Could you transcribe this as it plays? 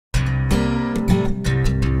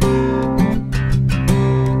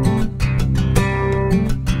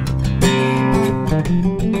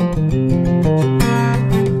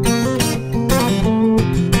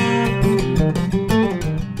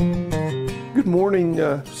Good morning,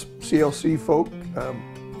 CLC folk.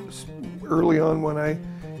 Early on when I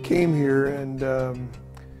came here, and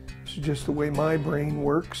it's just the way my brain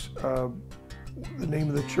works. The name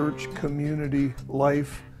of the church, Community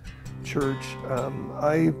Life Church.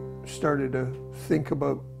 I started to think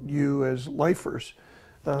about you as lifers.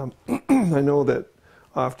 I know that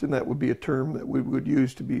often that would be a term that we would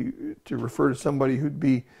use to refer to somebody who'd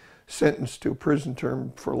be sentenced to a prison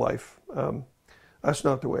term for life. That's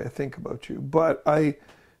not the way I think about you. But I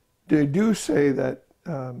do say that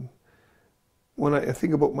when I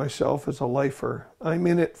think about myself as a lifer, I'm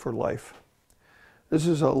in it for life. This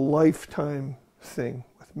is a lifetime thing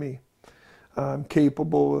with me. I'm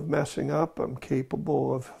capable of messing up. I'm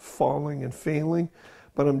capable of falling and failing,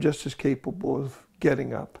 but I'm just as capable of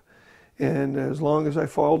getting up. And as long as I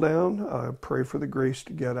fall down, I pray for the grace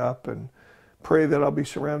to get up and pray that I'll be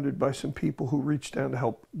surrounded by some people who reach down to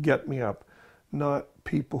help get me up, not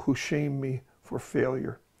people who shame me for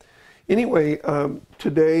failure. Anyway,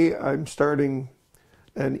 today I'm starting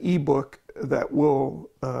an ebook that will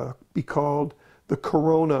be called The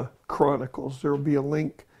Corona Chronicles. There will be a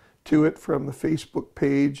link to it from the Facebook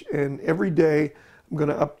page, and every day I'm going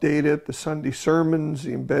to update it. The Sunday sermons,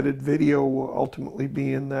 the embedded video will ultimately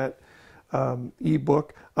be in that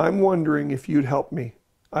ebook. I'm wondering if you'd help me.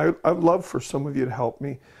 I'd love for some of you to help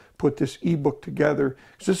me put this ebook together,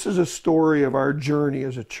 because this is a story of our journey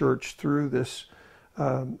as a church through this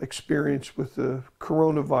experience with the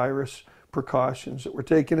coronavirus precautions that we're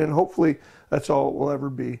taking, and hopefully that's all it will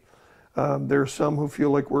ever be. There are some who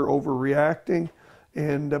feel like we're overreacting,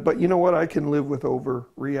 but you know what? I can live with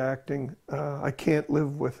overreacting. I can't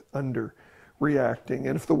live with underreacting.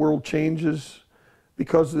 And if the world changes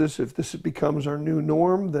because of this, if this becomes our new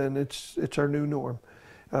norm, then it's our new norm.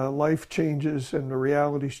 Life changes and the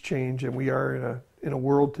realities change, and we are in a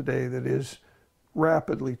world today that is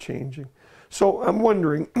rapidly changing. So I'm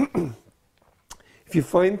wondering if you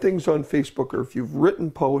find things on Facebook, or if you've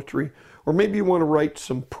written poetry, or maybe you want to write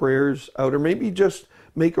some prayers out, or maybe just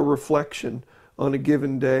make a reflection on a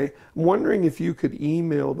given day. I'm wondering if you could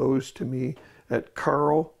email those to me at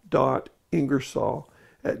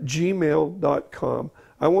karl.ingersoll@gmail.com.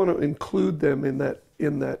 I want to include them in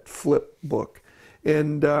that flip book.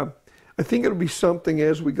 And I think it'll be something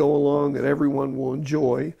as we go along that everyone will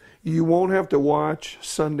enjoy. You won't have to watch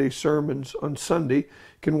Sunday sermons on Sunday. You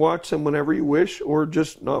can watch them whenever you wish, or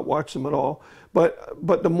just not watch them at all. But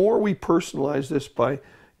the more we personalize this by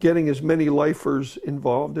getting as many lifers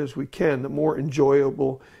involved as we can, the more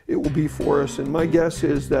enjoyable it will be for us. And my guess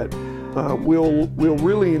is that we'll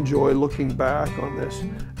really enjoy looking back on this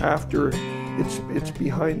after it's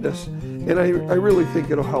behind us. And I really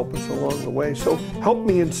think it'll help us along the way. So help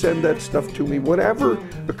me and send that stuff to me. Whatever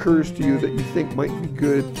occurs to you that you think might be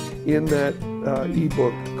good in that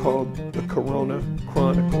ebook called The Corona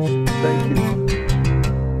Chronicles. Thank you.